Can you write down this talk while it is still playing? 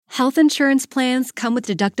Health insurance plans come with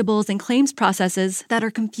deductibles and claims processes that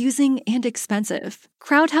are confusing and expensive.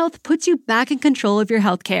 CrowdHealth puts you back in control of your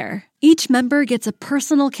healthcare. Each member gets a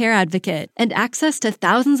personal care advocate and access to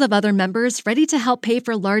thousands of other members ready to help pay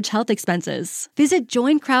for large health expenses. Visit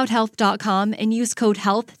joincrowdhealth.com and use code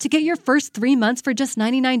HEALTH to get your first 3 months for just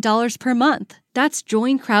 $99 per month. That's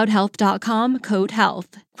joincrowdhealth.com, code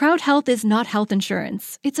HEALTH. CrowdHealth is not health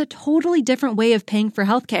insurance. It's a totally different way of paying for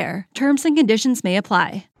healthcare. Terms and conditions may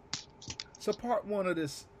apply. So part one of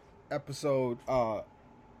this episode was,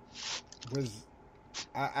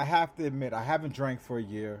 I have to admit, I haven't drank for a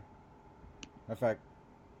year. In fact,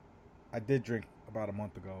 I did drink about a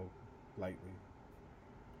month ago, lightly.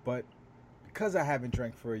 But because I haven't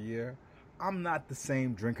drank for a year, I'm not the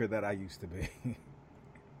same drinker that I used to be.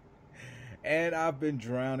 And I've been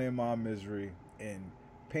drowning my misery in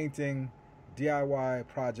painting, DIY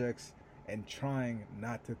projects, and trying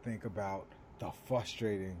not to think about the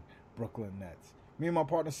frustrating Brooklyn Nets. Me and my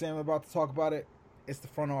partner Sam are about to talk about it. It's the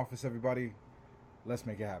front office, everybody. Let's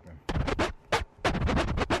make it happen.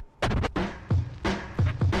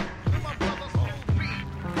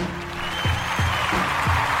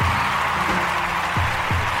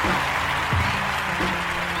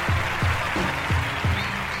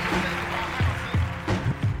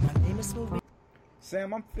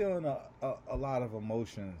 Sam, I'm feeling a lot of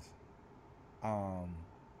emotions.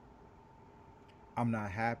 I'm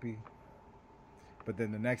not happy, but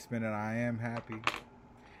then the next minute I am happy.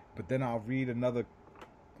 But then I'll read another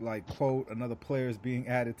quote, another player is being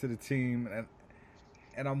added to the team,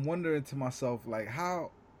 and I'm wondering to myself, like,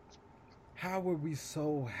 how were we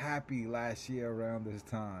so happy last year around this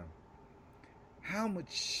time? How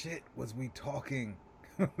much shit was we talking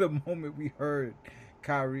the moment we heard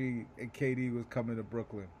Kyrie and KD was coming to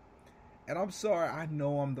Brooklyn? And I'm sorry, I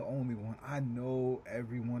know I'm the only one. I know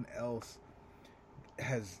everyone else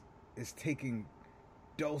is taking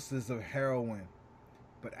doses of heroin.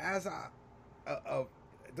 But as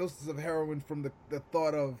doses of heroin from the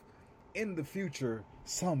thought of, in the future,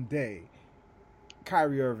 someday,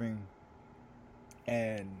 Kyrie Irving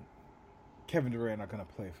and Kevin Durant are going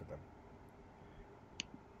to play for them.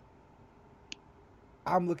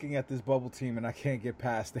 I'm looking at this bubble team and I can't get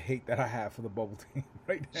past the hate that I have for the bubble team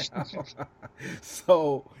right now.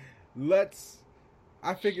 So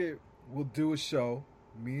I figure we'll do a show,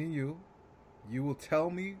 me and you. You will tell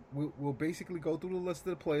me, we'll basically go through the list of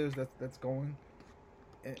the players that's going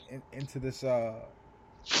into this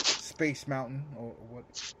Space Mountain or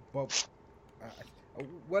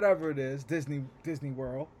whatever it is, Disney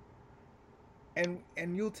World. And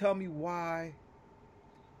you'll tell me why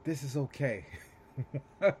this is okay.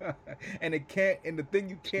 And the thing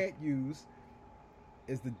you can't use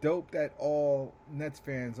is the dope that all Nets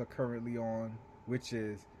fans are currently on, which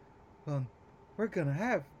is, well, we're gonna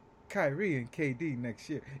have Kyrie and KD next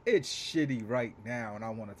year. It's shitty right now, and I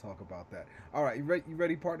want to talk about that. All right, you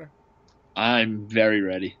ready, partner? I'm very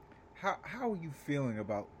ready. How are you feeling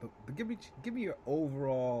about give me your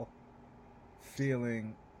overall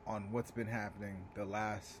feeling on what's been happening the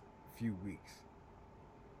last few weeks?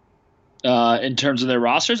 In terms of their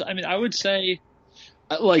rosters, I mean, I would say,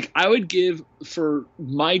 I would give, for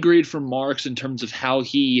my grade for Marks in terms of how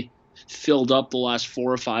he filled up the last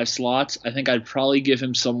 4 or 5 slots, I think I'd probably give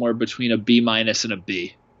him somewhere between a B- and a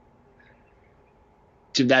B.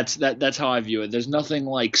 So that's how I view it. There's nothing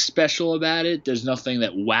special about it. There's nothing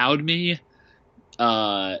that wowed me.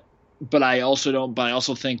 But I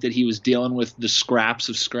also think that he was dealing with the scraps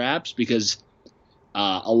of scraps, because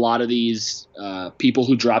a lot of these people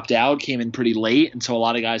who dropped out came in pretty late, and so a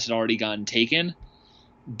lot of guys had already gotten taken.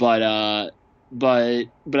 But then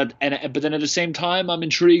at the same time, I'm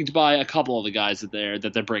intrigued by a couple of the guys that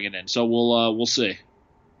they're bringing in. So we'll see.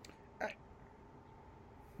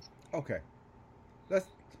 Okay, let's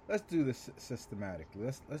do this systematically.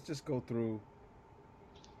 Let's just go through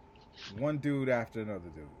one dude after another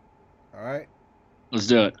dude. All right. Let's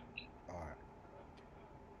do it. All right.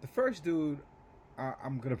 The first dude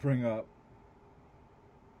I'm gonna bring up.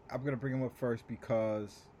 I'm gonna bring him up first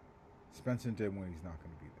because Spencer Dinwiddie's not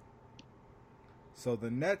gonna be there. So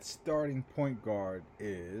the Nets starting point guard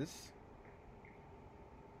is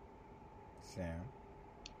Sam.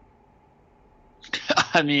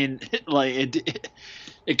 I mean,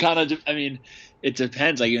 it kind of. I mean, it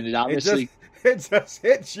depends. It obviously. It just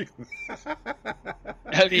hit you.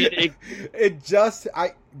 I mean, it just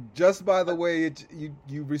by the way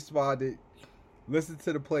you responded. Listen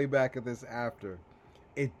to the playback of this after.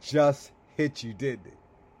 It just hit you, didn't it?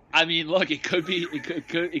 I mean, look, it could be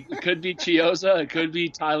Chioza, it could be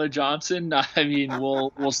Tyler Johnson. I mean,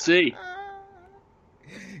 we'll see.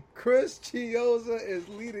 Chris Chiozza is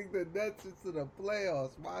leading the Nets into the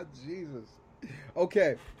playoffs. My Jesus.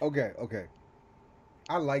 Okay.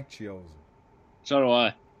 I like Chiozza. So do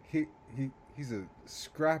I. He's a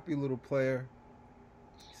scrappy little player.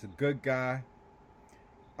 He's a good guy.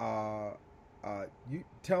 You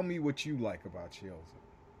tell me what you like about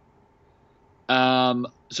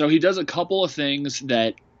Chiozza. So he does a couple of things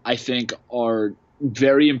that I think are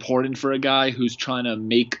very important for a guy who's trying to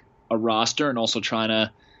make a roster and also trying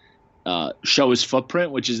to show his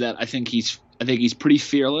footprint, which is that I think he's pretty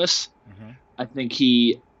fearless. Mm-hmm. I think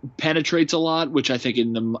he penetrates a lot, which I think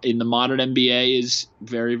in the modern NBA is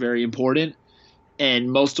very, very important.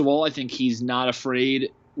 And most of all, I think he's not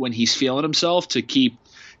afraid when he's feeling himself to keep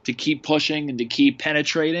pushing and to keep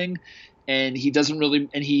penetrating. And he doesn't really,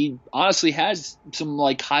 and he honestly has some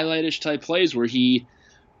like highlightish type plays where he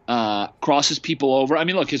crosses people over. I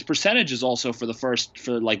mean, look, his percentages also for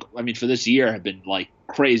this year have been like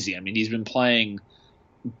crazy. I mean, he's been playing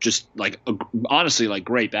just like honestly like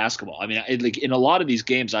great basketball. I mean, like in a lot of these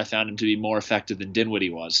games, I found him to be more effective than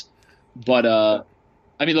Dinwiddie was. But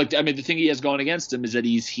the thing he has going against him is that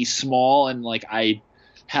he's small, and like I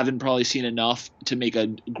haven't probably seen enough to make a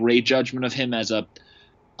great judgment of him as a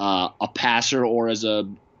passer or as a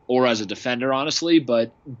defender, honestly.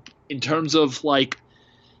 But in terms of like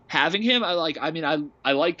having him, I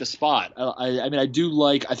like the spot. I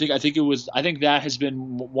think that has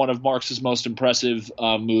been one of Marks' most impressive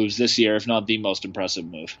moves this year, if not the most impressive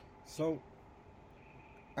move. So,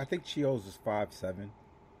 I think Chiozza is 5'7".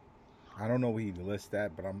 I don't know what he lists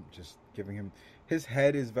at, but I'm just giving him. His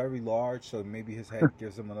head is very large, so maybe his head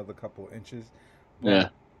gives him another couple of inches.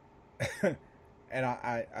 But, yeah. And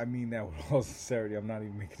I mean that with all sincerity. I'm not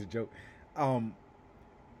even making a joke.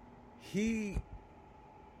 He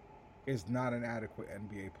is not an adequate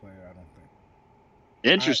NBA player, I don't think.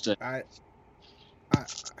 Interesting.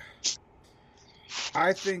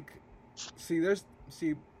 I think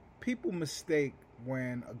people mistake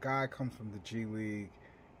when a guy comes from the G League,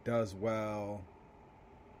 does well,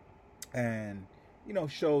 and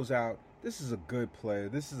shows out. This is a good player.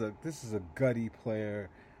 This is a gutty player.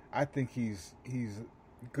 I think he's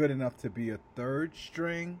good enough to be a third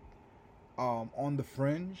string on the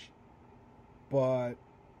fringe, but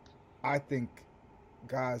I think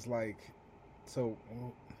guys like, so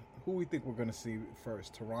who we think we're going to see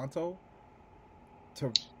first? Toronto?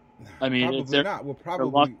 Probably not.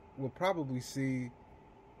 We'll probably see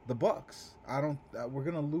the Bucks. We're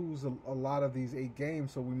going to lose a lot of these 8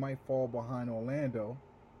 games, so we might fall behind Orlando.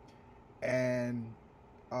 And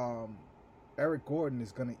Eric Gordon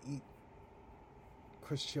is going to eat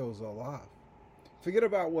Chris Chiozza alive. Forget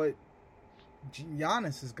about what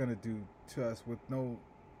Giannis is going to do to us with no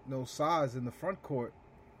size in the front court.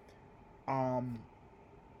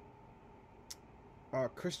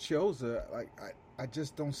 Chris Chiozza, I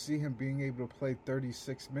just don't see him being able to play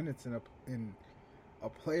 36 minutes in a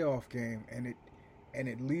playoff game, and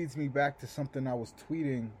it leads me back to something I was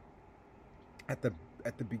tweeting at the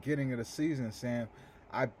beginning of the season, Sam.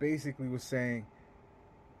 I basically was saying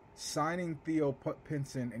signing Theo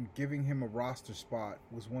Pinson and giving him a roster spot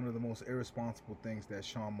was one of the most irresponsible things that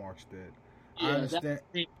Sean Marks did. Yeah, I understand.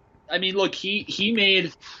 Look, he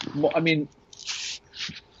made.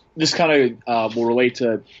 This kind of will relate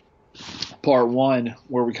to part one,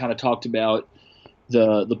 where we kind of talked about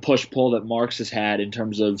the push pull that Marks has had in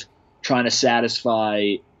terms of trying to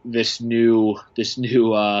satisfy this new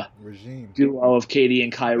regime duo of KD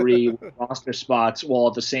and Kyrie roster spots, while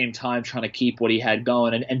at the same time trying to keep what he had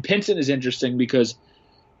going. And Pinson is interesting because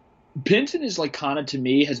Pinson is like kind of, to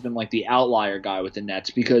me, has been like the outlier guy with the Nets,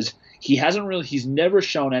 because he's never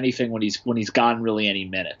shown anything when he's gotten really any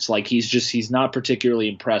minutes. Like he's not particularly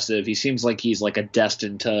impressive. He seems like he's like a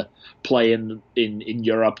destined to play in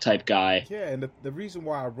Europe type guy. Yeah, and the reason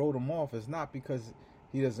why I wrote him off is not because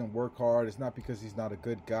he doesn't work hard. It's not because he's not a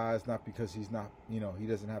good guy. It's not because he's not, he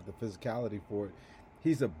doesn't have the physicality for it.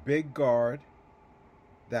 He's a big guard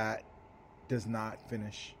that does not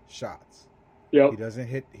finish shots. Yep. He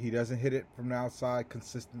doesn't hit it from the outside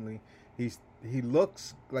consistently. He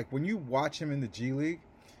looks like, when you watch him in the G League,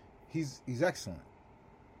 he's excellent.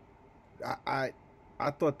 I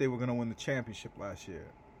thought they were going to win the championship last year.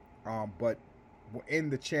 But in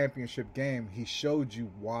the championship game, he showed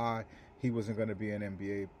you why he wasn't going to be an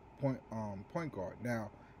NBA point guard.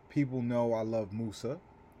 Now, people know I love Musa,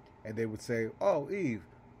 and they would say, "Oh, Eve,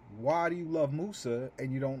 why do you love Musa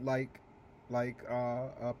and you don't like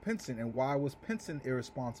Pinson? And why was Pinson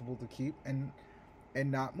irresponsible to keep and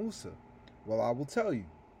not Musa?" Well, I will tell you,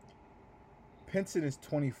 Pinson is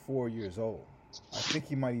 24 years old. I think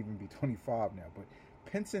he might even be 25 now, but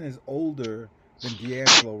Pinson is older than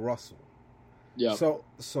D'Angelo Russell. Yeah.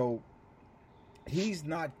 So he's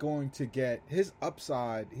not going to get his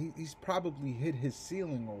upside. He's probably hit his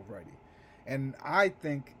ceiling already. And I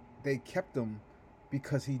think they kept him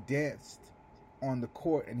because he danced on the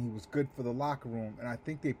court and he was good for the locker room. And I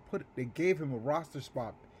think they gave him a roster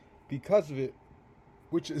spot because of it,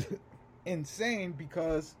 which is insane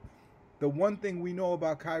because the one thing we know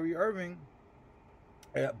about Kyrie Irving,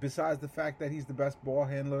 besides the fact that he's the best ball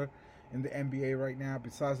handler in the NBA right now,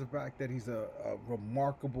 besides the fact that he's a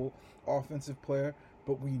remarkable offensive player,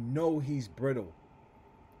 but we know he's brittle.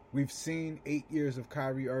 We've seen 8 years of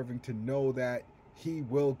Kyrie Irving to know that he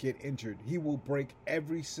will get injured. He will break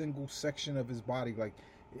every single section of his body. Like,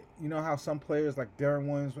 you know how some players like Deron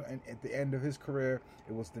Williams, at the end of his career,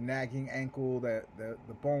 it was the nagging ankle, the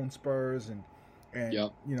bone spurs, and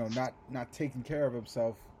yep. you know, not taking care of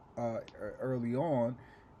himself early on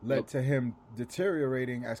led to him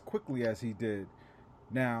deteriorating as quickly as he did.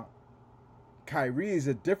 Now, Kyrie is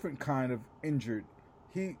a different kind of injured.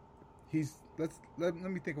 Let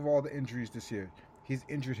me think of all the injuries this year. He's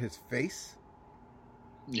injured his face.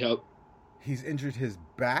 Yep. He's injured his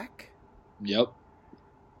back. Yep.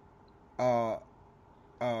 So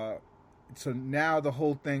now the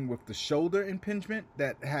whole thing with the shoulder impingement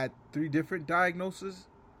that had 3 different diagnoses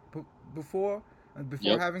before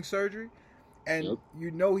having surgery, and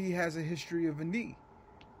you know he has a history of a knee.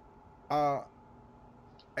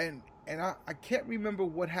 And I can't remember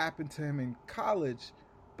what happened to him in college,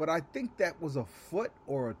 but I think that was a foot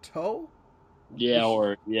or a toe. Yeah,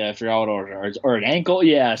 I forgot what or an ankle.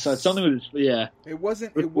 Yeah, so it's something with It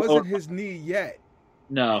wasn't his knee yet.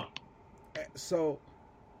 No. So,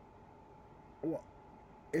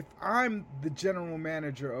 if I'm the general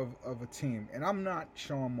manager of a team, and I'm not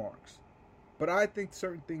Sean Marks, but I think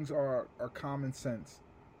certain things are common sense,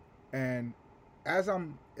 and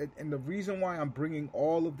the reason why I'm bringing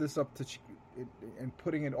all of this up and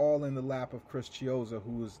putting it all in the lap of Chris Chiozza,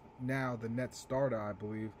 who is now the Nets starter, I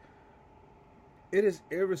believe. It is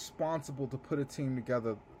irresponsible to put a team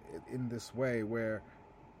together in this way where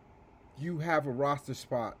you have a roster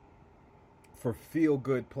spot for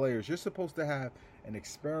feel-good players. You're supposed to have an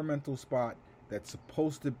experimental spot that's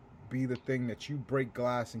supposed to be the thing that you break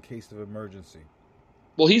glass in case of emergency.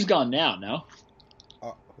 Well, he's gone now, no?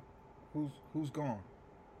 Who's gone?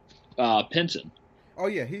 Pinson. Oh,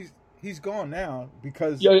 yeah, he's gone now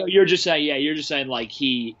because you're just saying like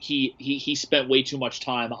he spent way too much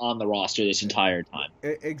time on the roster this entire time.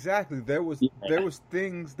 Exactly. There were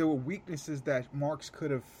weaknesses that Marks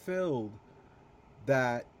could have filled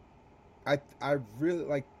that I really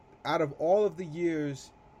like. Out of all of the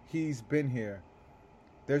years he's been here,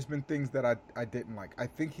 there's been things that I didn't like. I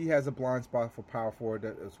think he has a blind spot for power forward.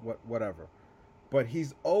 That is whatever, but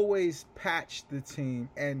he's always patched the team,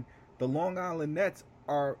 and the Long Island Nets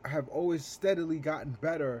have always steadily gotten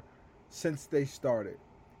better since they started,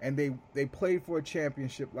 and they played for a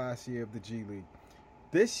championship last year of the G League.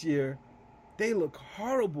 This year, they look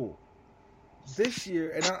horrible. This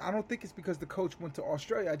year, and I don't think it's because the coach went to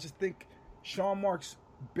Australia. I just think Sean Marks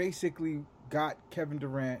basically got Kevin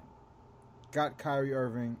Durant, got Kyrie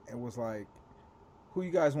Irving, and was like, "Who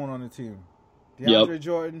you guys want on the team? DeAndre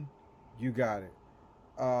Jordan, you got it.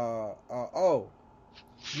 I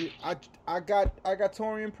got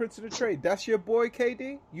Taurean Prince in the trade. That's your boy,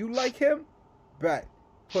 KD. You like him? Bet.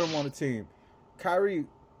 Put him on the team. Kyrie.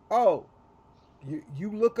 Oh,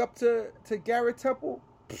 you look up to Garrett Temple?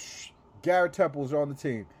 Psh, Garrett Temple's on the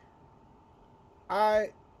team.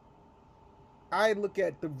 I look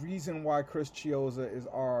at the reason why Chris Chiozza is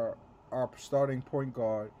our starting point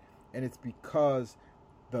guard, and it's because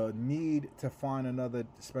the need to find another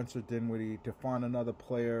Spencer Dinwiddie, to find another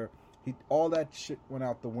player. All that shit went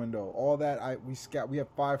out the window. All that we have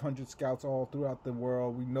 500 scouts all throughout the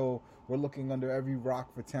world. We know we're looking under every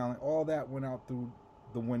rock for talent. All that went out through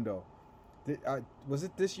the window. Was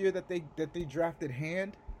it this year that they drafted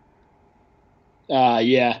Hand?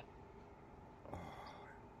 Yeah.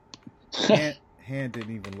 Hand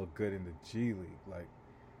didn't even look good in the G League. Like,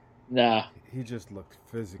 nah, he just looked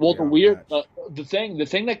physically. Well, the thing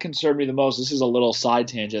that concerned me the most. This is a little side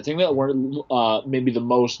tangent. The thing that we're maybe the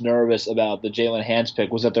most nervous about the Jalen Hands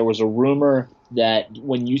pick was that there was a rumor that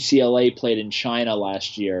when UCLA played in China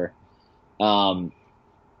last year,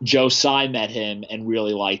 Joe Tsai met him and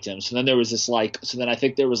really liked him. So then there was this I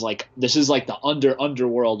think there was this is like the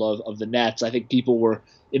underworld of the Nets. I think people were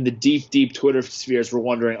in the deep Twitter spheres were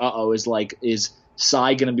wondering, is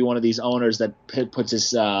Tsai going to be one of these owners that puts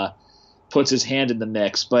his puts his hand in the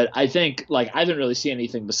mix. But I think like I didn't really see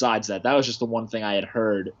anything besides that. That was just the one thing I had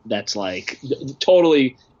heard that's like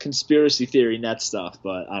totally conspiracy theory net stuff.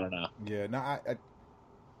 But I don't know. Yeah, no,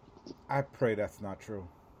 I pray that's not true.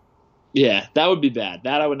 Yeah, that would be bad.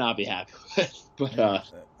 That I would not be happy with.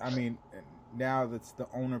 But I mean, now that's the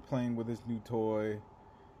owner playing with his new toy.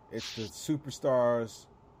 It's the superstars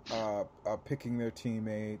picking their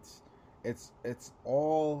teammates. It's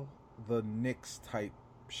all the Knicks type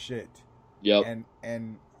shit. Yep.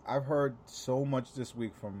 And I've heard so much this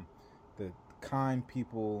week from the kind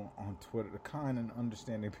people on Twitter, the kind and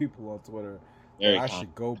understanding people on Twitter, that I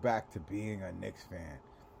should go back to being a Knicks fan.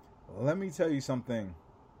 Let me tell you something,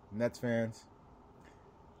 Nets fans.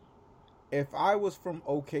 If I was from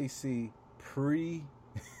OKC when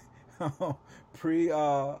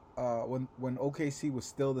OKC was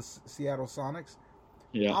still the Seattle Sonics,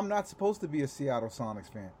 yeah. I'm not supposed to be a Seattle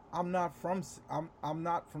Sonics fan. I'm not from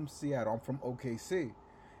Seattle. I'm from OKC.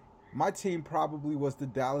 My team probably was the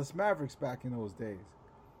Dallas Mavericks back in those days.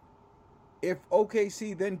 If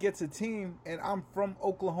OKC then gets a team and I'm from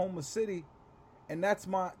Oklahoma City, and that's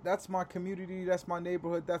my community, that's my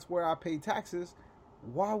neighborhood, that's where I pay taxes,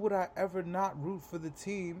 why would I ever not root for the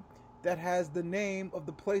team that has the name of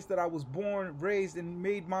the place that I was born, raised, and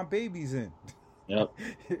made my babies in? Yep.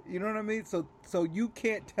 You know what I mean? So you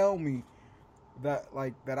can't tell me that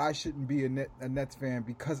I shouldn't be a Nets fan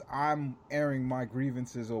because I'm airing my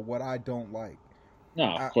grievances or what I don't like.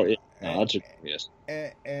 No, of course. No, that's yes.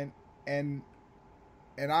 And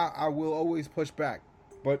I will always push back.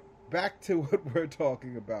 But back to what we're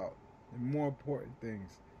talking about, and more important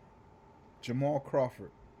things. Jamal Crawford.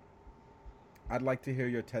 I'd like to hear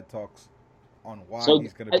your TED Talks on why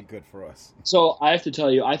he's going to be good for us. So I have to tell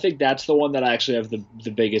you, I think that's the one that I actually have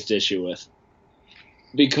the biggest issue with.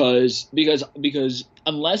 Because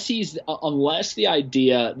unless the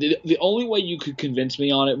idea, the only way you could convince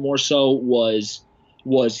me on it more so was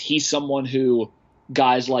he's someone who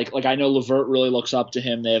guys like I know LeVert really looks up to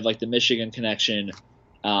him. They have like the Michigan connection.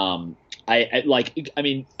 I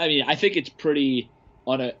think it's pretty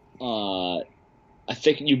I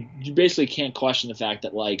think you basically can't question the fact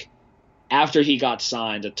that like after he got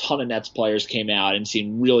signed, a ton of Nets players came out and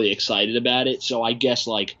seemed really excited about it. So I guess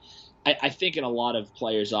like I think in a lot of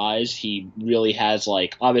players' eyes, he really has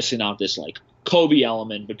like obviously not this like Kobe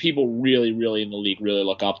element, but people really, really in the league really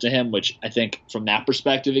look up to him, which I think from that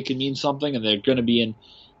perspective it can mean something. And they're going to be in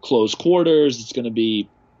close quarters. It's going to be.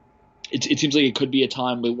 It seems like it could be a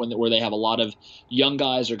time where they have a lot of young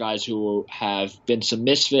guys or guys who have been some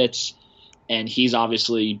misfits, and he's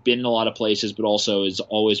obviously been in a lot of places, but also has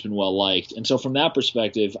always been well liked. And so from that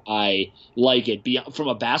perspective, I like it. From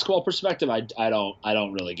a basketball perspective, I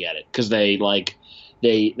don't really get it because they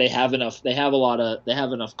have enough. They have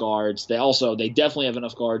enough guards. They definitely have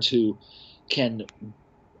enough guards who can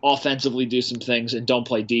offensively do some things and don't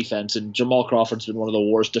play defense. And Jamal Crawford's been one of the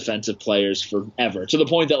worst defensive players forever, to the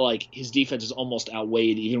point that like his defense is almost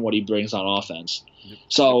outweighed even what he brings on offense. Yep.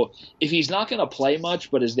 So if he's not going to play much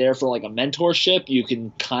but is there for like a mentorship, you can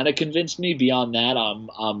kind of convince me. Beyond that,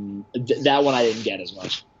 that one I didn't get as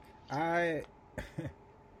much. And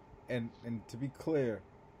to be clear,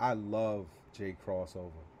 I love Jay Crossover.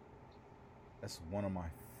 That's one of my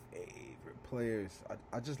favorite players.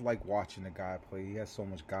 I just like watching the guy play. He has so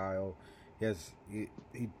much guile. He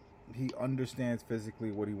understands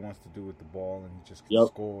physically what he wants to do with the ball, and he just can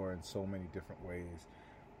score in so many different ways.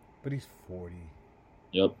 But he's 40.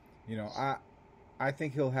 Yep. You know, I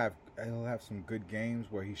think he'll have some good games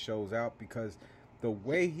where he shows out because the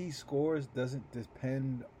way he scores doesn't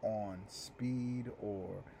depend on speed or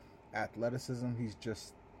athleticism. He's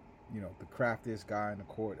just, the craftiest guy in the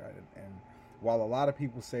court. And while a lot of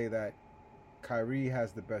people say that Kyrie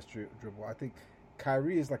has the best dribble, I think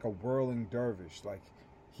Kyrie is like a whirling dervish. Like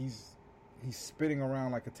he's spinning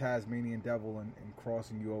around like a Tasmanian devil and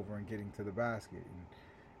crossing you over and getting to the basket.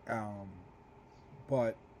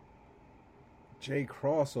 But Jay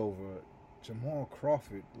Crossover, Jamal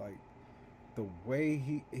Crawford, like the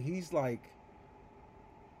way he's like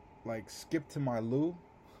Skip to my Lou.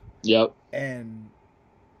 Yep. And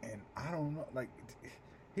I don't know, like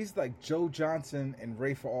he's like Joe Johnson and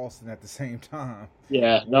Rafer Alston at the same time.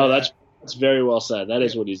 Yeah, no, that's very well said. That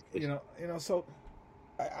is what he's doing. So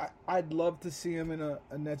I'd love to see him in a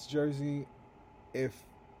Nets jersey if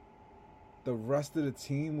the rest of the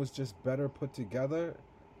team was just better put together.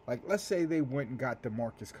 Like, let's say they went and got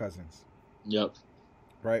DeMarcus Cousins. Yep.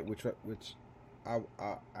 Right, which I'll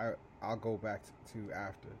go back to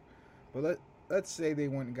after. But let's say they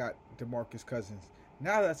went and got DeMarcus Cousins.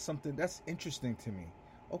 Now that's something that's interesting to me.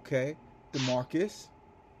 Okay, DeMarcus,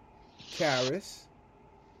 Caris,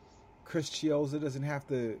 Chris Chiozza doesn't have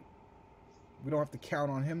to. We don't have to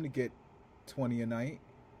count on him to get 20 a night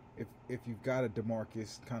if you've got a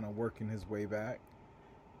DeMarcus kind of working his way back,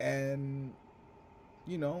 and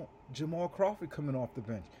Jamal Crawford coming off the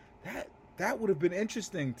bench. That would have been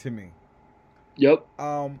interesting to me. Yep.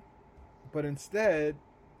 But instead,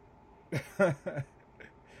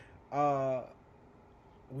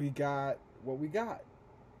 we got what we got,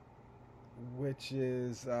 which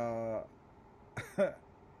is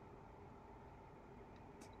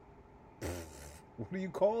what do you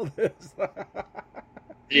call this?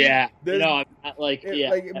 Yeah. No, I'm like,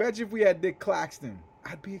 yeah. Like, imagine if we had Nick Claxton.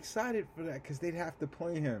 I'd be excited for that because they'd have to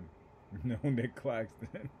play him. No Nick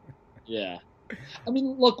Claxton. Yeah. I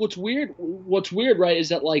mean, look, what's weird, right, is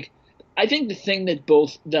that, like, I think the thing that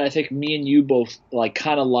I think me and you both, like,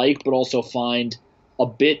 kind of like, but also find a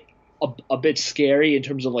bit scary in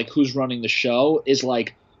terms of, like, who's running the show is,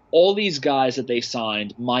 like, all these guys that they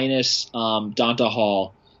signed, minus Donta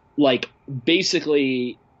Hall, like,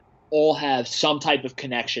 basically all have some type of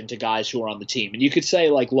connection to guys who are on the team. And you could say,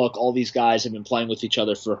 like, look, all these guys have been playing with each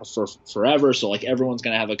other for forever, so, like, everyone's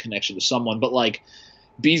going to have a connection to someone. But, like,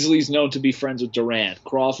 Beasley's known to be friends with Durant.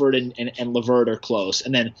 Crawford and LeVert are close.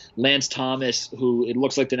 And then Lance Thomas, who it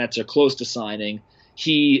looks like the Nets are close to signing,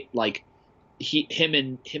 him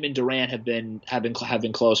and Durant have been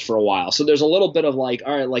close for a while. So there's a little bit of, like,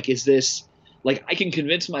 all right, like, is this, like, I can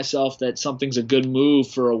convince myself that something's a good move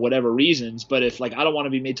for whatever reasons, but if, like, I don't want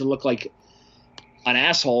to be made to look like an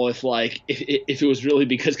asshole if it was really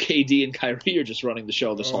because KD and Kyrie are just running the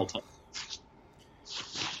show this whole time.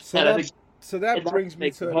 So that brings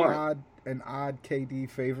me to an odd KD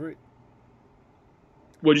favorite.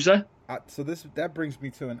 What'd you say? That brings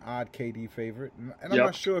me to an odd KD favorite, and I'm Yep.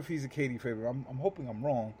 not sure if he's a KD favorite. I'm hoping I'm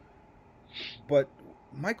wrong, but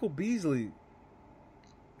Michael Beasley.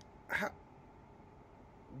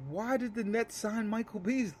 Why did the Nets sign Michael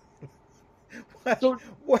Beasley? So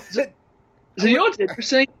you know what's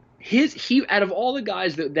interesting? He out of all the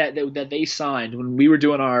guys that they signed when we were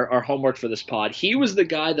doing our homework for this pod, he was the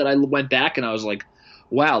guy that I went back and I was like,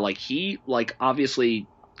 wow, like he, like, obviously,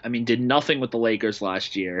 I mean, did nothing with the Lakers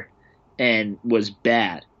last year and was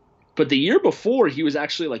bad. But the year before, he was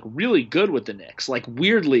actually, like, really good with the Knicks, like,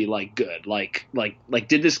 weirdly, like, good. Like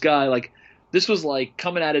did this guy, like, this was, like,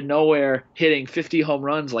 coming out of nowhere, hitting 50 home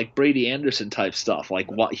runs, like Brady Anderson type stuff.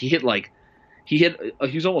 Like, what he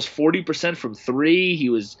was almost 40% from three. He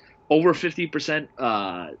was over 50%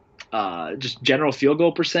 just general field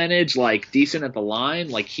goal percentage, like, decent at the line.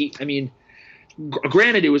 Like,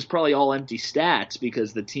 granted, it was probably all empty stats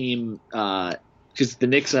because the team, because the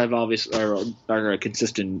Knicks have obviously are a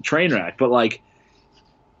consistent train wreck, but, like,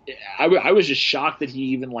 I was just shocked that he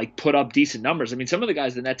even, like, put up decent numbers. I mean, some of the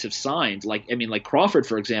guys the Nets have signed, like, I mean, like, Crawford,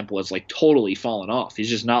 for example, has, like, totally fallen off. He's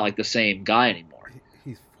just not, like, the same guy anymore.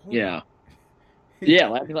 He's yeah.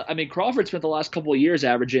 Yeah, I mean, Crawford spent the last couple of years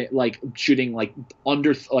averaging, like, shooting, like,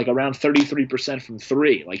 under, like, around 33% from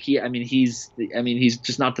three. Like, he's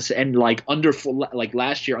just not the same. And, like, like,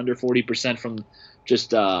 last year, under 40% from just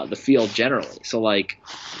the field generally. So, like,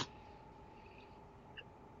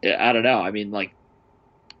 I don't know. I mean, like,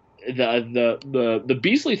 the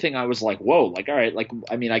Beasley thing, I was like, whoa, like, all right, like,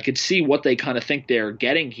 I mean, I could see what they kind of think they're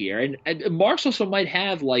getting here, and Marks also might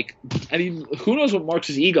have, like, I mean, who knows what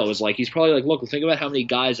Marks' ego is like? He's probably like, look, think about how many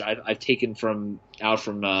guys I've taken from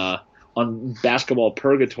on basketball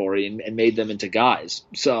purgatory and made them into guys.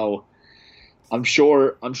 So I'm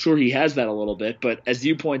sure he has that a little bit, but as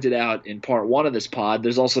you pointed out in part one of this pod,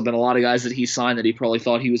 there's also been a lot of guys that he signed that he probably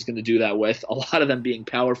thought he was going to do that with. A lot of them being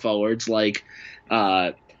power forwards, like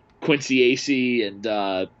Quincy Acey and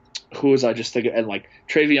who was I just thinking, and, like,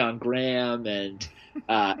 Travion Graham and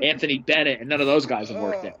Anthony Bennett, and none of those guys have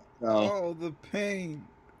worked out. So. Oh, the pain.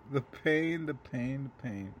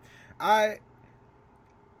 I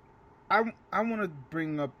want to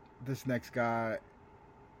bring up this next guy,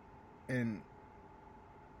 and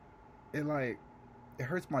it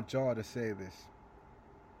hurts my jaw to say this.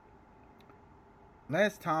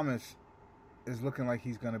 Lance Thomas is looking like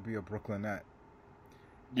he's going to be a Brooklyn Net.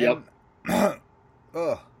 Yep.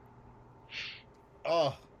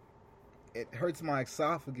 It hurts my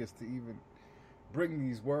esophagus to even bring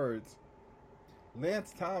these words.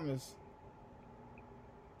 Lance Thomas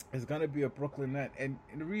is going to be a Brooklyn Net. And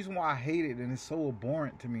the reason why I hate it, and it's so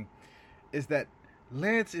abhorrent to me, is that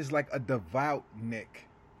Lance is like a devout Knick.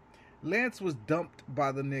 Lance was dumped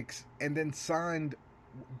by the Knicks and then signed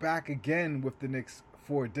back again with the Knicks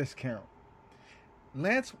for a discount.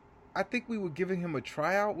 Lance, I think we were giving him a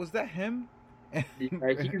tryout. Was that him? Yeah, he's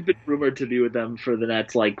been rumored to be with them for the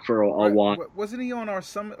Nets like for a while. Wasn't he on our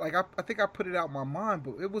summer? Like I think I put it out in my mind,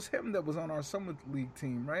 but it was him that was on our summer league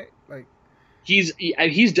team, right? Like He's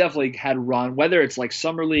definitely had run, whether it's like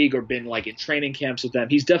summer league or been like in training camps with them.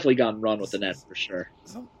 He's definitely gotten run with the Nets for sure.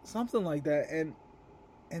 Something like that, and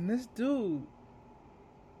this dude,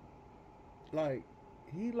 like,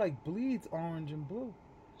 he like bleeds orange and blue.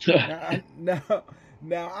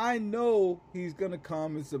 Now I know he's gonna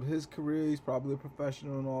come. It's of his career. He's probably a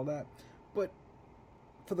professional and all that, but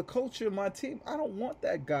for the culture of my team, I don't want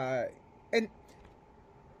that guy. And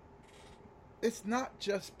it's not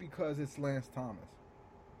just because it's Lance Thomas.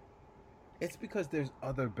 It's because there's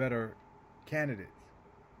other better candidates.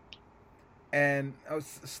 And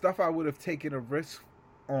stuff I would have taken a risk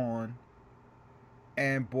on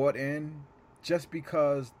and bought in just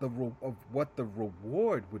because of what the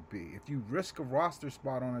reward would be. If you risk a roster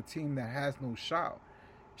spot on a team that has no shot,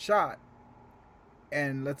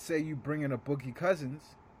 and let's say you bring in a Boogie Cousins,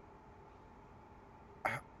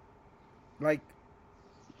 like,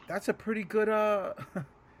 that's a pretty good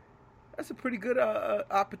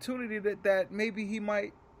opportunity that maybe he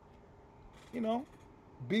might,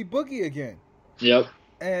 be Boogie again. Yep.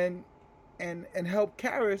 And help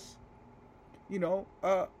Karras,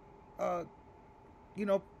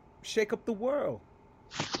 shake up the world.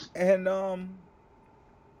 And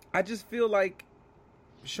I just feel like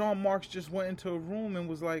Sean Marks just went into a room and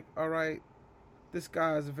was like, all right, this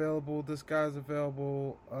guy is available, this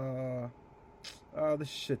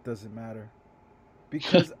shit doesn't matter.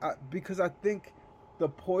 Because I think the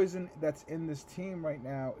poison that's in this team right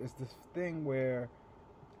now is this thing where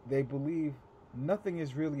they believe nothing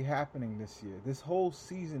is really happening this year. This whole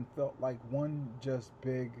season felt like one just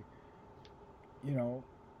big,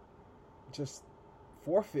 just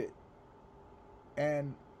forfeit.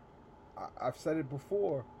 And I've said it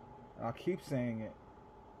before, and I'll keep saying it.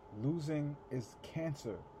 Losing is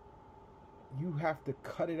cancer. You have to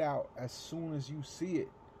cut it out as soon as you see it,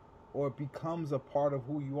 or it becomes a part of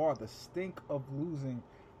who you are. The stink of losing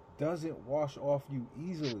doesn't wash off you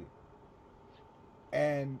easily.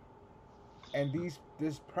 And these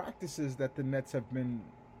practices that the Nets have been,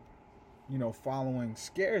 following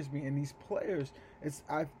scares me. And these players,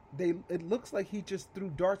 it looks like he just threw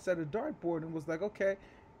darts at a dartboard and was like, okay,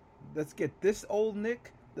 let's get this old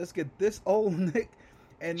Nick, let's get this old Nick,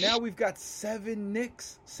 and now we've got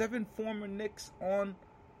 7 former Knicks on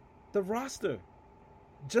the roster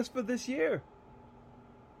just for this year.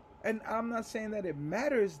 And I'm not saying that it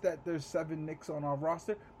matters that there's 7 Knicks on our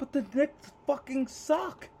roster, but the Knicks fucking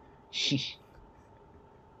suck.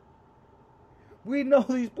 We know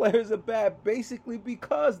these players are bad basically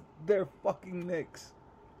because they're fucking Knicks.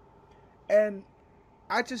 And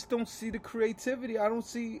I just don't see the creativity. I don't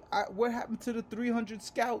see what happened to the 300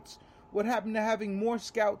 scouts. What happened to having more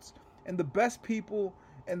scouts and the best people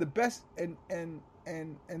and the best and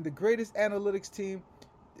the greatest analytics team?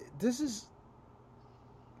 This is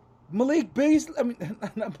Malik Beasley. I mean,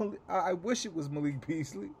 I wish it was Malik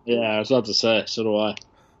Beasley. Yeah, I was about to say. So do I.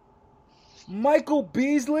 Michael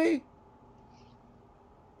Beasley.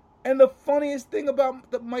 And the funniest thing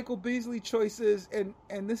about the Michael Beasley choice is, and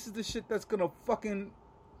this is the shit that's gonna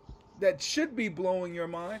that should be blowing your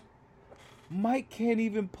mind. Mike can't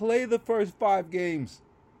even play the first 5 games.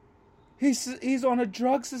 He's on a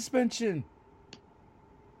drug suspension.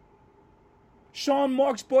 Sean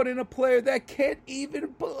Marks brought in a player that can't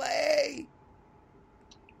even play.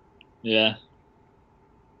 Yeah.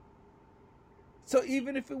 So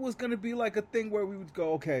even if it was going to be like a thing where we would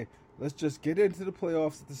go, okay, let's just get into the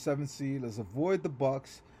playoffs at the 7th seed. Let's avoid the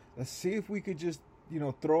Bucks. Let's see if we could just,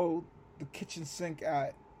 throw the kitchen sink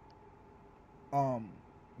at,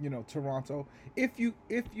 Toronto. If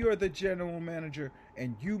you're the general manager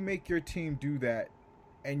and you make your team do that,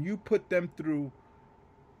 and you put them through,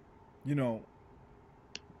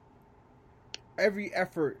 every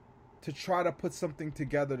effort to try to put something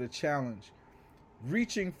together to challenge,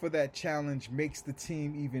 reaching for that challenge makes the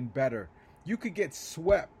team even better. You could get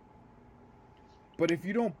swept, but if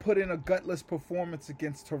you don't put in a gutless performance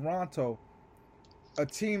against Toronto, a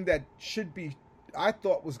team that I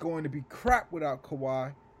thought was going to be crap without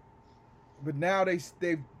Kawhi, but now they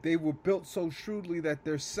were built so shrewdly that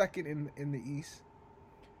they're second in the East.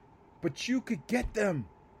 But you could get them.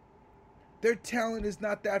 Their talent is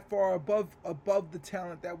not that far above the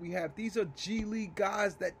talent that we have. These are G League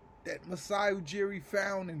guys that Masai Ujiri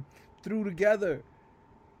found and threw together.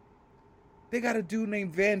 They got a dude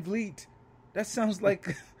named Van Vliet. That sounds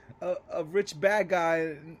like a rich bad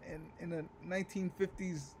guy in a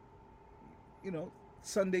 1950s,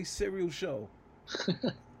 Sunday cereal show.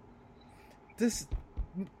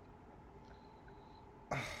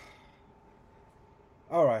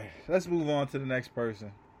 All right, let's move on to the next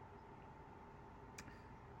person.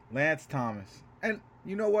 Lance Thomas. And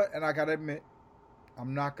you know what? And I got to admit,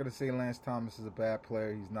 I'm not going to say Lance Thomas is a bad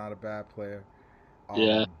player. He's not a bad player.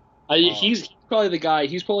 Yeah. He's probably the guy.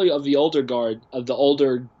 He's probably of the older guard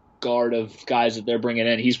of guys that they're bringing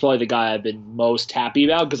in. He's probably the guy I've been most happy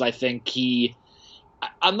about because I think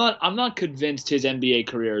I'm not convinced his NBA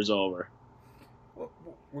career is over. Well,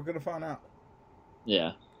 we're gonna find out.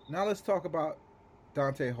 Yeah. Now let's talk about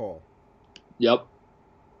Dante Hall. Yep.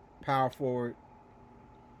 Power forward.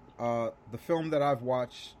 The film that I've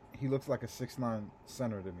watched, he looks like a 6'9"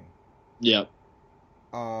 center to me. Yep.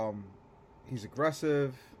 He's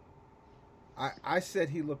aggressive. I said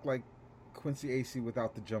he looked like Quincy Acey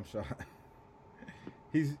without the jump shot.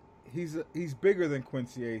 he's bigger than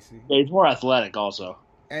Quincy Acey. Yeah, he's more athletic also.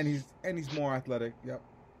 And he's more athletic. Yep,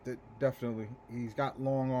 definitely. He's got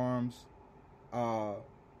long arms.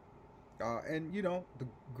 And you know the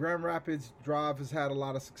Grand Rapids drive has had a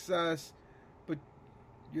lot of success, but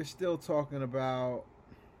you're still talking about.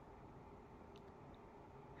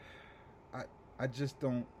 I'm just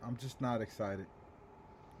not excited.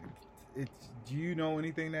 Do you know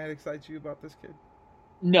anything that excites you about this kid?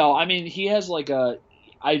 No, I mean he has like I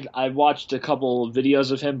watched a couple of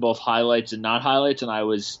videos of him, both highlights and not highlights,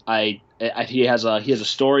 and he has a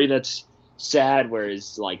story that's sad where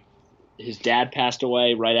his dad passed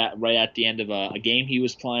away right at the end of a game he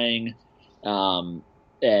was playing,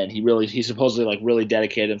 and he supposedly really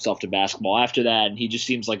dedicated himself to basketball after that, and he just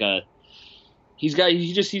seems like he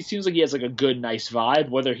seems like he has like a good, nice vibe.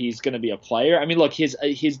 Whether he's going to be a player, I mean, look, his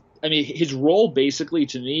role basically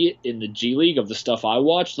to me in the G League of the stuff I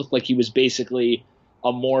watched looked like he was basically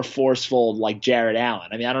a more forceful like Jared Allen.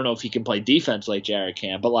 I mean, I don't know if he can play defense like Jared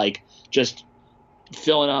can, but like just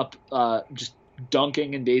filling up, just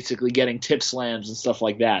dunking and basically getting tip slams and stuff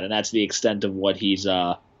like that, and that's the extent of what he's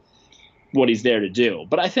there to do.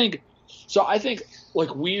 But I think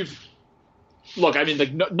Look, I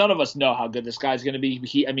mean, none of us know how good this guy's going to be.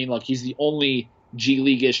 He's the only G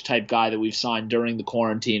League-ish type guy that we've signed during the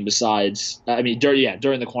quarantine. Besides, during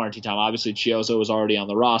the quarantine time. Obviously, Chiozo was already on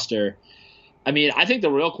the roster. I mean, I think the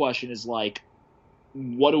real question is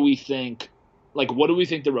what do we think? What do we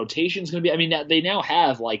think the rotation's going to be? I mean, they now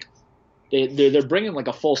have they're bringing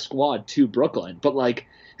a full squad to Brooklyn, but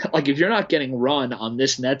if you're not getting run on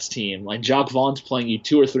this Nets team, Jacque Vaughn's playing you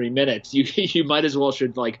 2 or 3 minutes, you might as well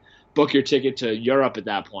should book your ticket to Europe at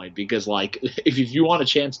that point because if you want a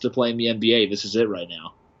chance to play in the NBA, this is it right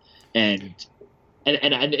now. And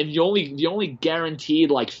the only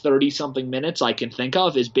guaranteed 30 something minutes I can think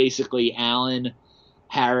of is basically Allen,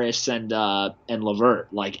 Harris, and LeVert.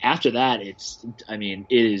 After that, I'm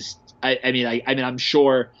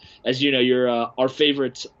sure, as you know, you're our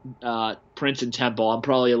favorites, Prince and Temple. I'm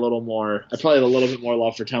probably a little bit more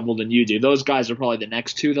love for Temple than you do. Those guys are probably the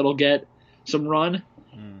next two that'll get some run.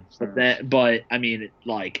 But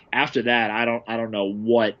after that, I don't know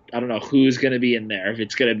who's going to be in there. If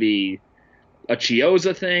it's going to be a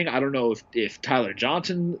Chioza thing, I don't know if Tyler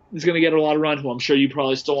Johnson is going to get a lot of run, who I'm sure you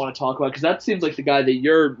probably still want to talk about because that seems like the guy that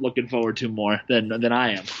you're looking forward to more than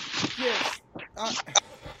I am. Yes.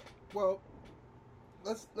 Well,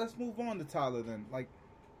 let's move on to Tyler then.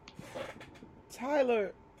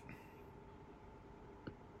 Tyler,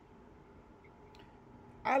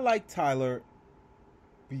 I like Tyler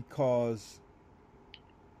because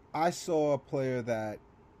I saw a player that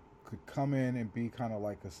could come in and be kind of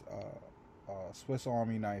like a Swiss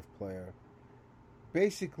Army knife player.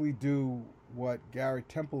 Basically do what Garrett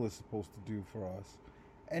Temple is supposed to do for us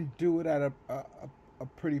and do it at a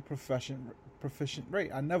pretty proficient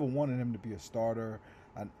rate. I never wanted him to be a starter.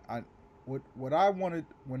 What I wanted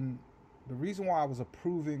the reason why I was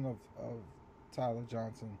approving of Tyler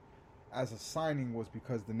Johnson as a signing was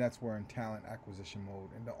because the Nets were in talent acquisition mode,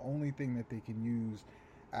 and the only thing that they can use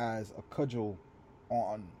as a cudgel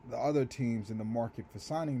on the other teams in the market for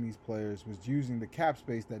signing these players was using the cap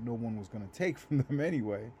space that no one was going to take from them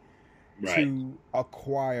anyway, right, to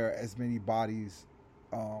acquire as many bodies,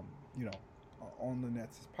 on the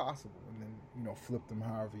Nets as possible, and then flip them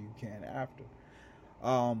however you can after.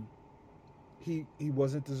 He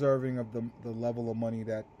wasn't deserving of the level of money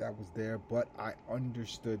that was there, but I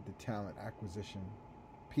understood the talent acquisition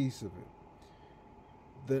piece of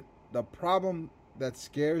it. The problem that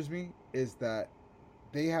scares me is that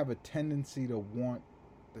they have a tendency to want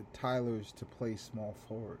the Tylers to play small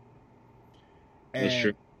forward. That's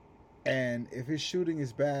true. And if his shooting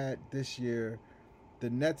is bad this year,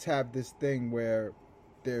 the Nets have this thing where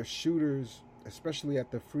their shooters, especially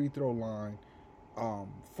at the free throw line,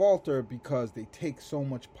 falter because they take so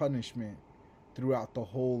much punishment throughout the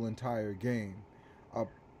whole entire game.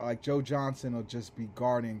 Like Joe Johnson will just be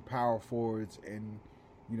guarding power forwards and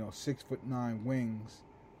 6'9" wings.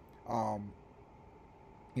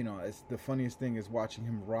 It's the funniest thing is watching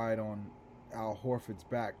him ride on Al Horford's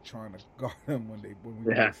back trying to guard him when we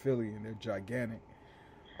play Philly, and they're gigantic.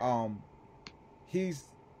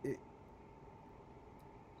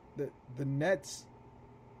 The Nets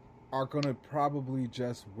are gonna probably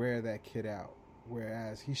just wear that kid out,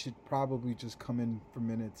 whereas he should probably just come in for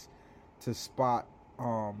minutes to spot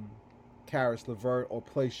Karis LeVert or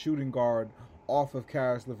play shooting guard off of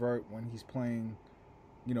Karis LeVert when he's playing,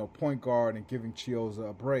 point guard and giving Chiozza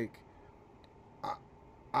a break.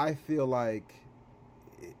 I feel like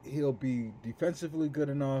he'll be defensively good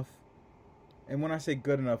enough. And when I say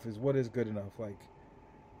good enough, is what is good enough? Like,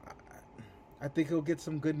 I think he'll get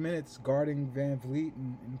some good minutes guarding Van Vliet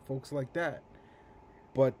and folks like that.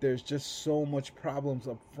 But there's just so much problems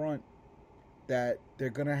up front that they're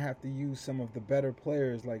going to have to use some of the better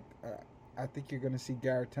players. Like, I think you're going to see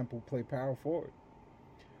Garrett Temple play power forward.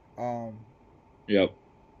 Yep.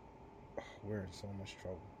 We're in so much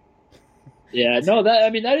trouble. Yeah, no,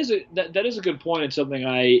 that is a good point. It's something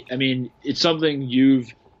it's something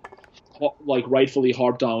you've like rightfully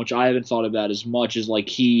harped on, which I haven't thought about as much. Is like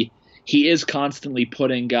he is constantly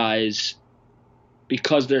putting guys,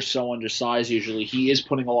 because they're so undersized. Usually, he is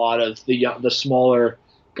putting a lot of the smaller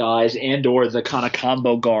guys and or the kind of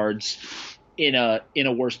combo guards in a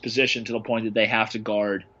worse position, to the point that they have to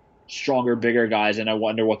guard stronger, bigger guys. And I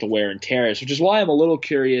wonder what the wear and tear is, which is why I'm a little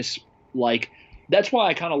curious. Like, that's why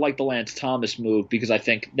I kind of like the Lance Thomas move, because I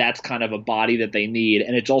think that's kind of a body that they need.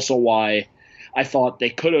 And it's also why I thought they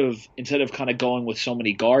could have, instead of kind of going with so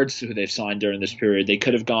many guards who they've signed during this period, they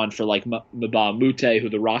could have gone for like Mbah a Moute, who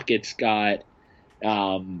the Rockets got,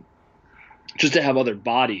 just to have other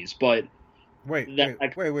bodies. But wait.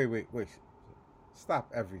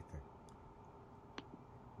 Stop everything.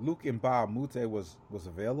 Luke Mbah a Moute was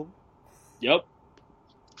available? Yep.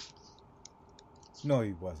 No,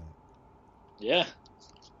 he wasn't. Yeah.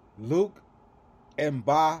 Luke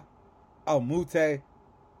Mbah a Moute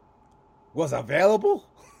was available?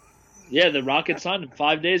 Yeah, the Rockets signed him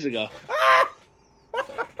 5 days ago.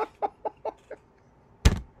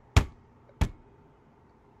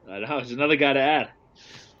 I know, there's another guy to add.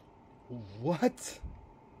 What?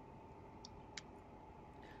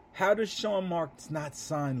 How does Sean Marks not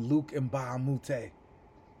sign Luke Mbah a Moute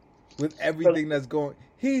with everything that's going?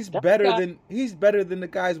 He's better than the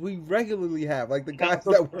guys we regularly have, like the guys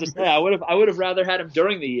that were. I would have rather had him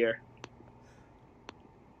during the year.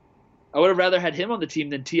 I would have rather had him on the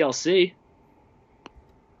team than TLC.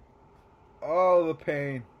 Oh, the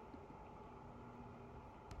pain.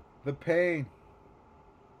 The pain.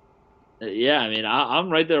 Yeah, I mean,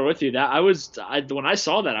 I'm right there with you. When I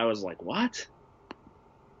saw that, I was like, what?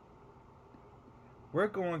 We're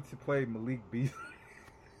going to play Malik Beasley.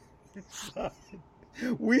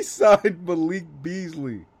 We signed Malik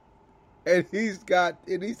Beasley, and he's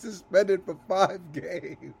suspended for 5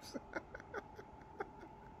 games.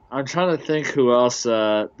 I'm trying to think who else.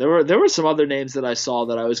 There were some other names that I saw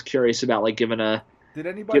that I was curious about, like giving a. Did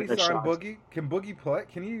anybody sign Boogie? Can Boogie play?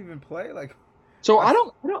 Can he even play? Like, so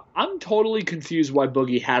I'm totally confused why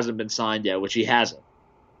Boogie hasn't been signed yet, which he hasn't.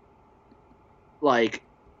 Like,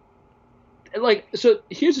 so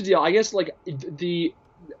here's the deal. I guess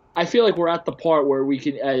I feel like we're at the part where we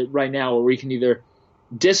can right now where we can either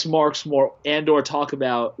diss Marks more and or talk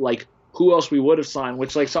about like who else we would have signed.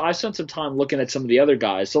 Which so I spent some time looking at some of the other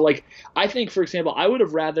guys. So I think, for example, I would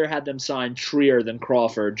have rather had them sign Trier than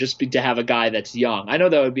Crawford, just to have a guy that's young. I know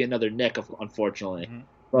that would be another Nick, unfortunately,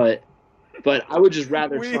 but I would just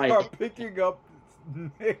rather try. We are picking up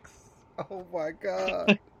Knicks. Oh my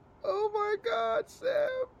god! Oh my god, Sam!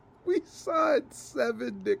 We signed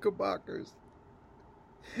 7 Knickerbockers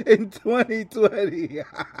in 2020.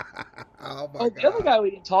 Oh my god! The other guy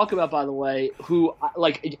we didn't talk about, by the way, who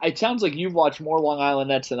it sounds like you've watched more Long Island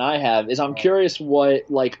Nets than I have. Is I'm curious what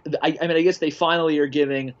I guess they finally are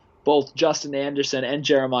giving both Justin Anderson and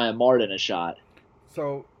Jeremiah Martin a shot.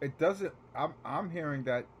 So it doesn't. I'm hearing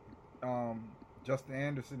that Justin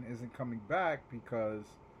Anderson isn't coming back because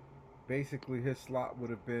basically his slot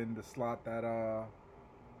would have been the slot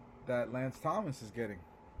that Lance Thomas is getting.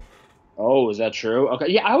 Oh, is that true? Okay,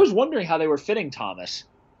 yeah, I was wondering how they were fitting Thomas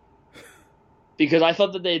because I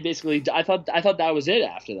thought that they basically. I thought that was it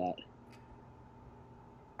after that.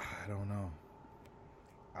 I don't know.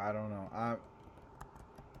 Right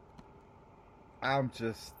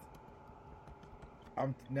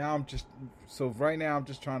now I'm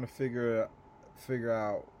just trying to figure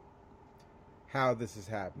out how this is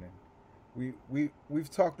happening. we've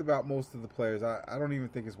talked about most of the players. I don't even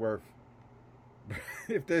think it's worth.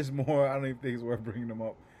 If there's more, I don't even think it's worth bringing them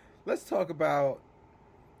up. Let's talk about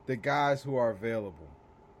the guys who are available.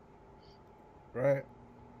 Right.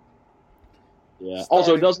 Yeah.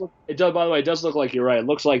 Also, it does. By the way, it does look like you're right. It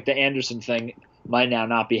looks like the Anderson thing might now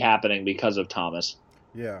not be happening because of Thomas.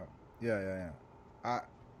 Yeah.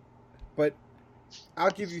 But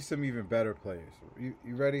I'll give you some even better players.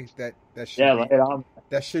 You ready? That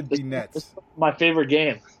should be Nets. This is my favorite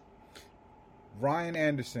game. Ryan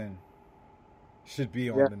Anderson should be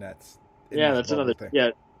on the Nets. Yeah, that's another thing.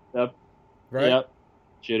 Yeah. Yep. Right. Yep.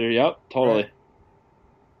 Shooter. Yep. Totally.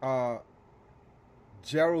 Right.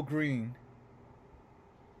 Gerald Green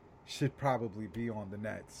should probably be on the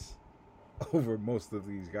Nets over most of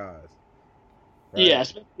these guys. Right? Yeah,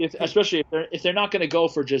 especially if they're not going to go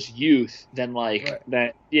for just youth, then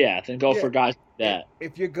then go for guys like that.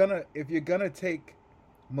 If you're gonna take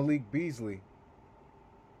Malik Beasley,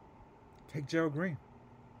 take Gerald Green.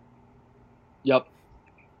 Yep.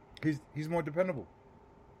 He's more dependable.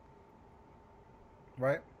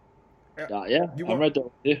 Right? Yeah. I'm right there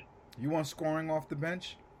with you. You want scoring off the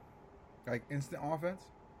bench? Like instant offense?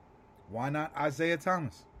 Why not Isaiah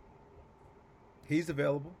Thomas? He's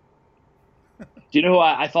available. Do you know who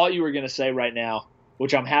I thought you were going to say right now,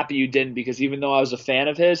 which I'm happy you didn't, because even though I was a fan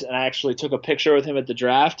of his and I actually took a picture with him at the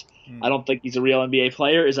draft, I don't think he's a real NBA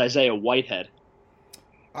player, is Isaiah Whitehead.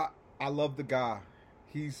 I love the guy.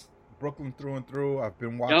 He's Brooklyn through and through. I've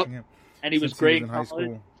been watching him. And he was great in high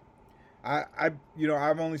school.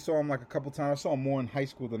 I've only saw him like a couple times. I saw him more in high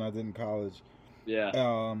school than I did in college.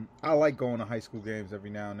 Yeah. I like going to high school games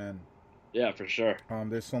every now and then. Yeah, for sure.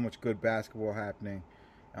 There's so much good basketball happening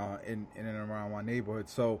in and around my neighborhood.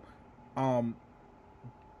 So, I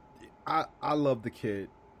love the kid,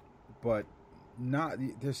 but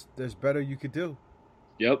there's better you could do.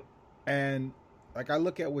 Yep. And like I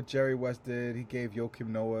look at what Jerry West did. He gave Joakim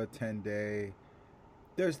Noah a 10-day.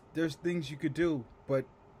 There's things you could do, but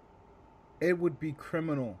it would be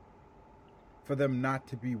criminal for them not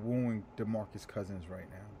to be wooing DeMarcus Cousins right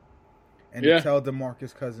now, and to tell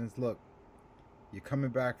DeMarcus Cousins, look, you're coming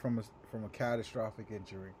back from a catastrophic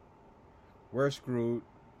injury. We're screwed,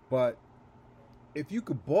 but if you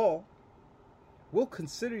could ball, we'll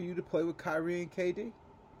consider you to play with Kyrie and KD.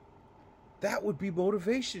 That would be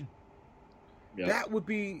motivation. Yep. That would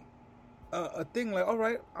be a thing like, all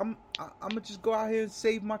right, I'm gonna just go out here and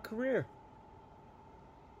save my career.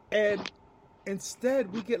 And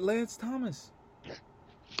instead, we get Lance Thomas.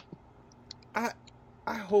 I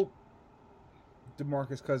hope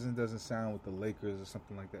DeMarcus Cousins doesn't sign with the Lakers or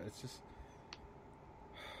something like that.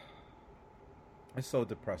 It's so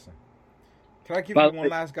depressing. Can I give you one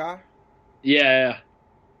last guy? Yeah.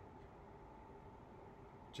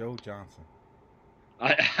 Joe Johnson.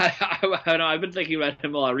 I know. I've been thinking about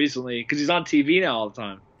him a lot recently because he's on TV now all the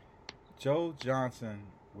time. Joe Johnson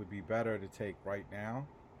would be better to take right now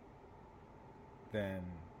than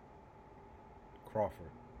Crawford.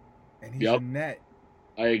 And he's a net.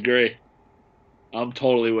 I agree. I'm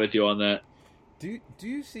totally with you on that. Do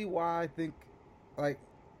you see why I think, like,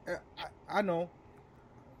 I know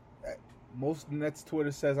most Nets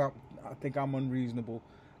Twitter says I think I'm unreasonable,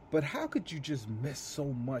 but how could you just miss so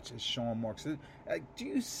much as Sean Marks? Like, do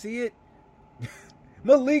you see it?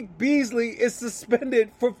 Malik Beasley is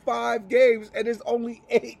suspended for 5 games, and there's only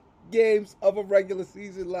 8 games of a regular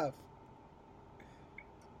season left.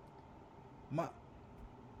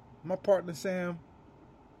 My partner Sam,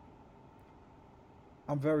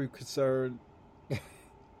 I'm very concerned.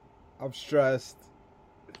 I'm stressed.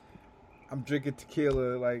 I'm drinking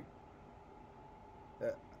tequila. Like,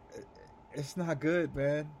 it's not good,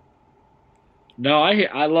 man. No, I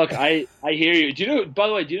hear you. By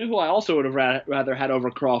the way, do you know who I also would have rather had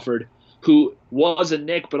over Crawford, who was a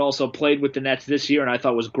Knick but also played with the Nets this year and I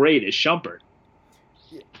thought was great, is Shumpert.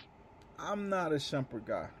 Yeah, I'm not a Shumpert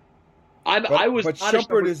guy. But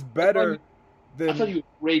Shumpert is better than. I thought he was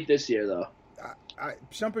great this year, though.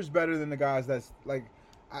 Shumpert's better than the guys that's like.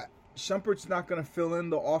 Shumpert's not going to fill in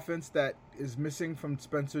the offense that is missing from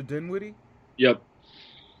Spencer Dinwiddie. Yep.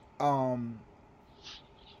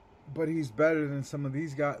 But he's better than some of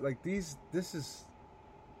these guys. Like this is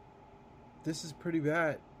pretty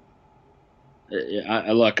bad.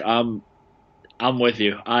 Yeah, look, I'm with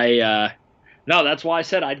you. No, that's why I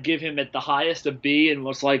said I'd give him at the highest a B and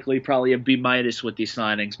most likely probably a B- with these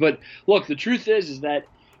signings. But look, the truth is that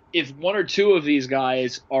if one or two of these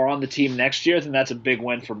guys are on the team next year, then that's a big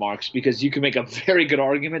win for Marks because you can make a very good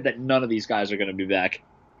argument that none of these guys are going to be back.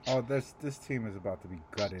 Oh, this team is about to be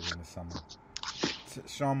gutted in the summer.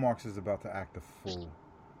 Sean Marks is about to act a fool.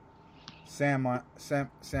 Sam, my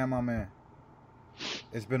man,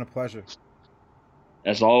 It's been a pleasure.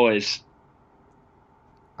 As always.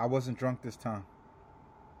 I wasn't drunk this time.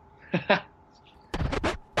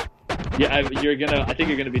 Yeah, I think you're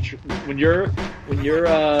gonna be when you're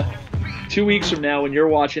 2 weeks from now, when you're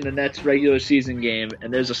watching the Nets regular season game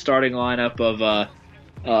and there's a starting lineup of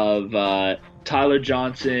Tyler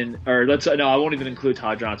Johnson, I won't even include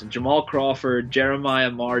Tyler Johnson, Jamal Crawford,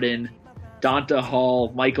 Jeremiah Martin, Donta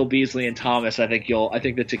Hall, Michael Beasley, and Thomas. I think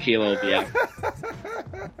the tequila will be out.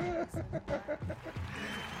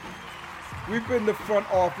 We've been the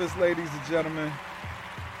front office, ladies and gentlemen.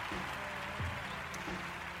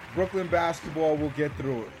 Brooklyn basketball will get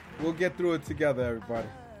through it. We'll get through it together, everybody.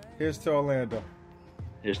 Here's to Orlando.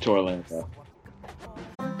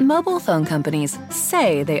 Mobile phone companies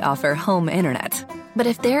say they offer home internet. But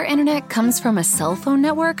if their internet comes from a cell phone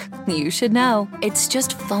network, you should know. It's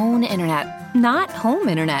just phone internet, not home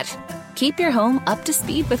internet. Keep your home up to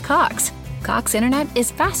speed with Cox. Cox internet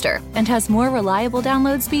is faster and has more reliable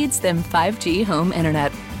download speeds than 5G home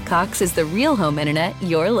internet. Cox is the real home internet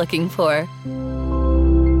you're looking for.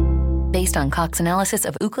 Based on Cox analysis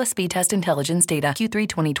of Ookla speed test intelligence data Q3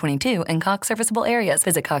 2022 and Cox serviceable areas,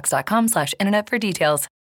 visit cox.com/internet for details.